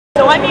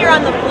I'm here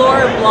on the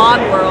floor of blog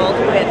world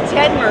with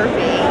Ted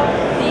Murphy,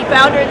 the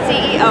founder and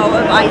CEO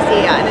of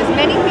izea. And as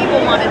many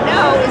people want to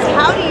know is,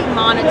 how do you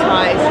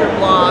monetize your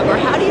blog, or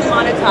how do you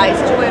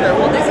monetize Twitter?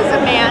 Well, this is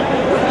a man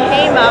who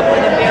came up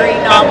with a very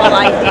novel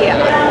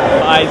idea.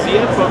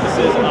 izea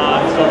focuses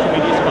on social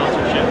media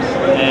sponsorships,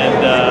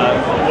 and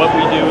what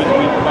we do is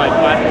we provide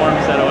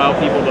platforms that allow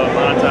people to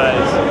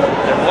monetize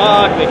their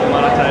blog, they can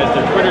monetize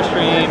their Twitter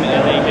stream,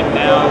 and they can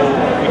now,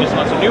 we just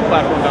launched a new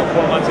platform about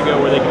 4 months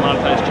ago where they can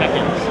monetize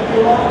check-ins.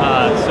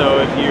 So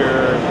if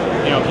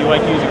if you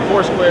like using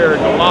Foursquare or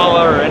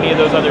Golala or any of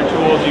those other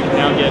tools, you can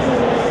now get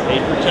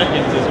paid for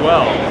check-ins as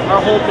well. Our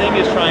whole thing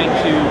is trying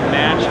to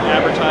match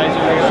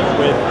advertisers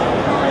with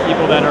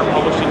people that are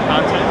publishing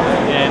content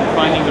and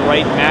finding the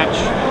right match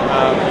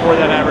for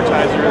that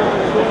advertiser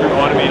through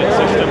automated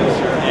systems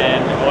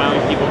and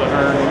allowing people to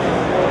earn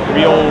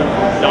real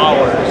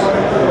dollars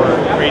for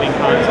creating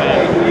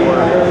content or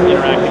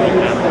interacting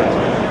with advertisers.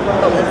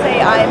 So let's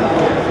say I'm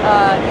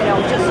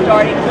just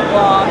starting to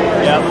blog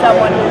versus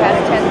someone who has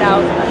 10,000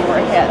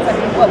 more hits. I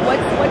mean,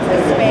 what's the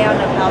span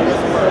of how this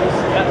works?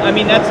 I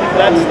mean, that's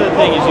the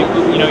thing, is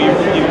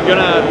you're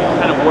gonna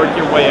kind of work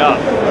your way up,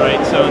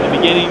 right? So in the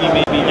beginning, you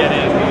may be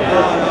getting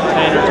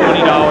 $10 or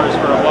 $20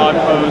 for a blog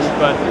post,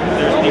 but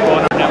there's people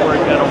in our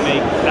network that'll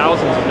make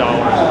thousands of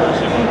dollars for a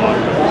single blog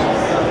post,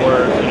 or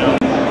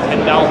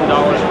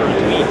 $10,000 for a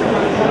tweet.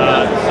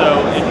 So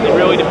it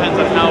really depends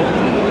on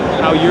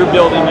how you're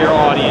building your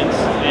audience,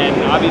 and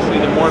obviously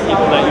the more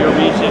people that you're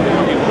reaching, the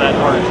more people that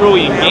are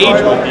truly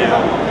engaged with you,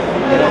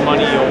 the more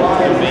money you'll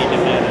make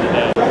at the end of the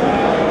day.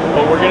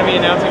 But we're going to be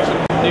announcing some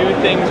new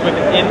things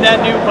within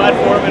that new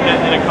platform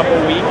in a couple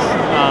weeks,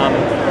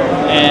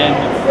 and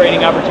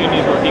creating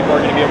opportunities where people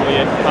are going to be able to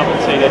get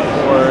compensated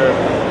for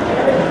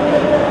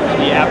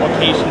the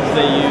applications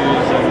they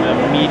use and the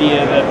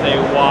media that they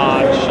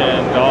watch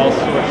and all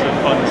sorts of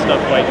fun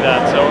stuff like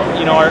that. So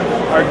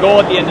our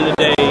goal at the end of the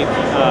day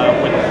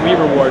with We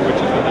Reward, which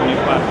is what the new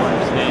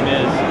platform's name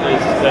is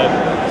to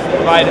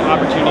provide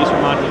opportunities for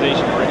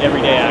monetization for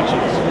everyday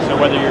actions. So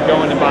whether you're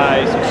going to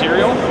buy some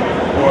cereal,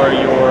 or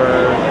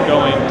you're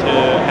going to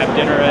have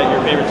dinner at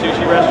your favorite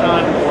sushi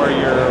restaurant, or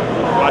you're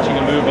watching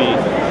a movie,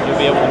 you'll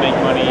be able to make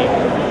money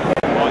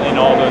in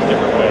all those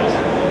different ways.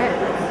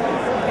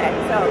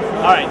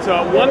 Alright, so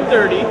at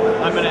 1:30,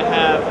 I'm going to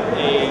have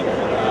a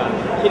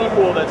kiddie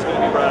pool that's going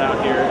to be brought out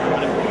here. I'm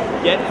going to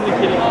get in the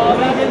kiddie pool,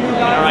 and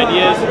our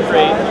idea is to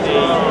create a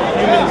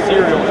human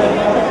cereal bowl.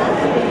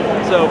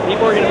 So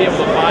people are going to be able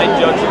to buy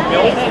jugs of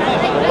milk,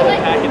 little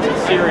packets of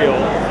cereal,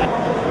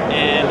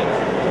 and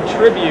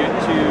contribute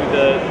to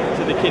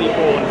the kiddie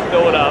pool and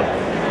fill it up.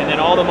 And then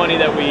all the money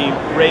that we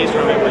raise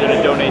from it, we're going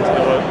to donate to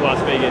the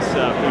Las Vegas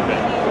food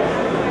bank.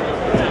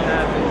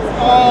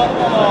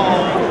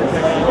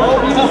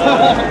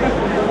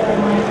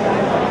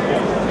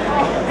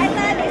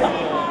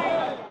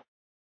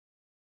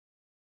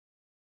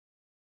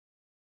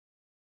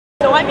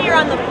 So I'm here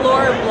on the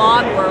floor of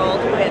blog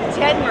world with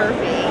Ted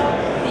Murphy,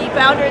 the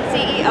founder and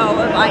CEO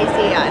of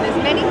izea. And as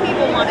many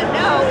people want to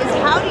know is,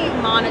 how do you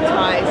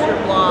monetize your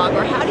blog,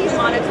 or how do you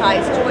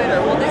monetize Twitter?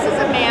 Well, this is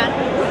a man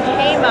who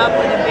came up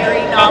with a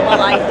very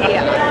novel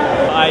idea.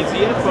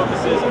 izea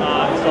focuses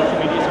on social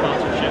media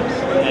sponsorships,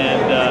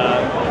 and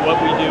what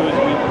we do is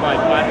we provide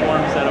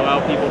platforms that allow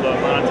people to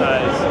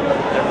monetize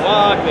their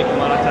blog, they can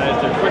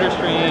monetize their Twitter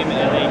stream,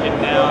 and they can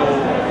now,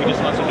 we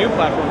just launched a new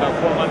platform about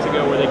 4 months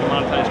ago where they can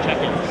monetize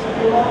check-ins.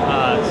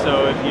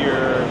 So if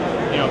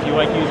if you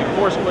like using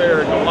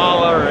Foursquare or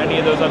Golala or any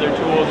of those other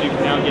tools, you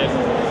can now get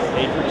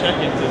paid for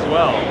check-ins as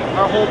well.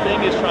 Our whole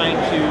thing is trying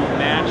to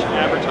match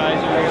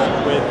advertisers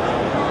with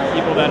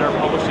people that are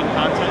publishing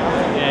content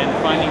and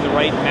finding the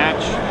right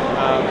match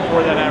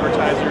for that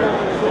advertiser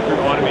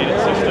through automated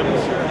systems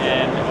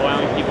and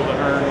allowing people to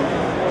earn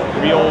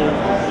real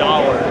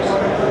dollars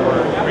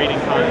for creating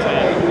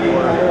content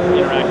or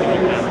interacting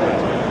with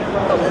advertisers.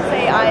 So let's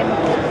say I'm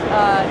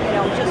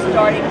just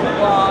starting to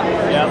blog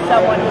versus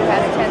someone who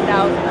has 10,000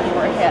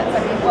 more hits.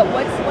 I mean,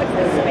 what's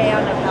the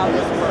span of how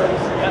this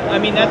works? I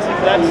mean, that's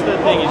the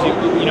thing, is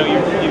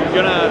you're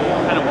gonna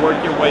kind of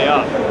work your way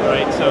up,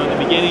 right? So in the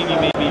beginning, you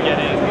may be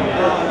getting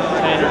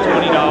 $10 or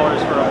 $20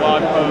 for a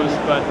blog post,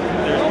 but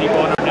there's people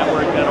in our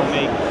network that'll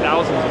make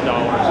thousands of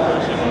dollars for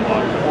a single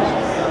blog post,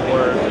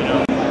 or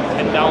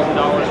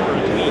 $10,000 for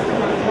a tweet.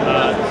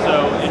 So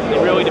it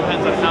really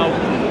depends on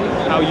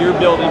how you're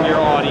building your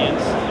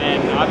audience,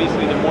 and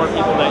obviously the more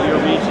people that you're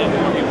reaching,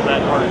 the more people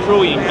that are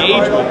truly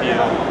engaged with you,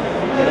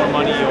 the more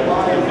money you'll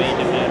make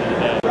at the end of the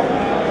day.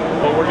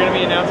 But we're going to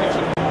be announcing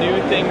some new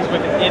things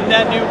within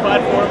that new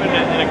platform in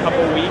a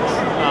couple weeks,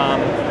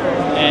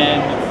 and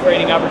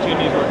creating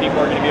opportunities where people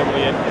are going to be able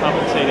to get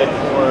compensated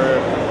for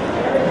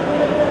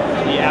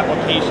the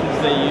applications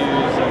they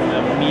use and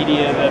the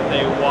media that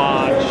they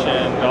watch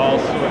and all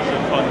sorts of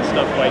fun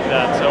stuff like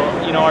that. So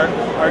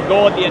our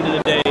goal at the end of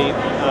the day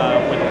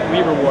with We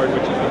Reward,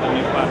 which is what the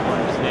new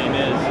platform's name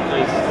is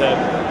to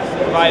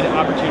provide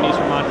opportunities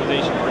for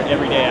monetization for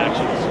everyday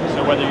actions.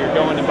 So whether you're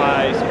going to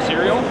buy some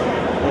cereal,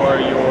 or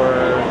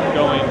you're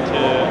going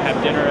to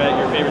have dinner at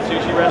your favorite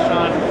sushi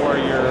restaurant, or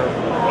you're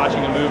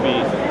watching a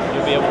movie,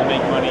 you'll be able to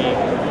make money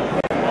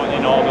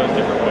in all those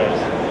different ways.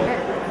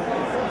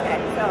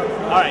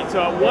 All right,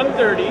 so at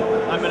 1:30,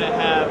 I'm going to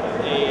have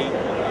a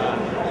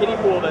kiddie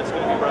pool that's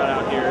going to be brought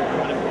out here. I'm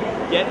going to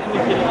get in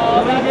the kiddie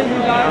pool.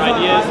 Our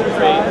idea is to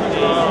create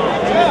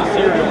a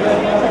cereal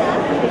bowl.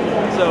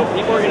 So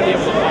people are going to be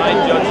able to buy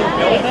jugs of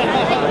milk,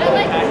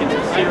 packets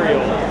of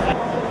cereal,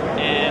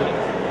 and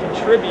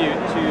contribute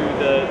to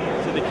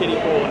the kiddie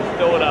pool and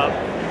fill it up.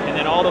 And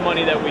then all the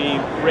money that we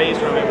raise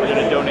from it, we're going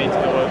to donate to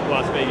the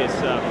Las Vegas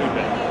food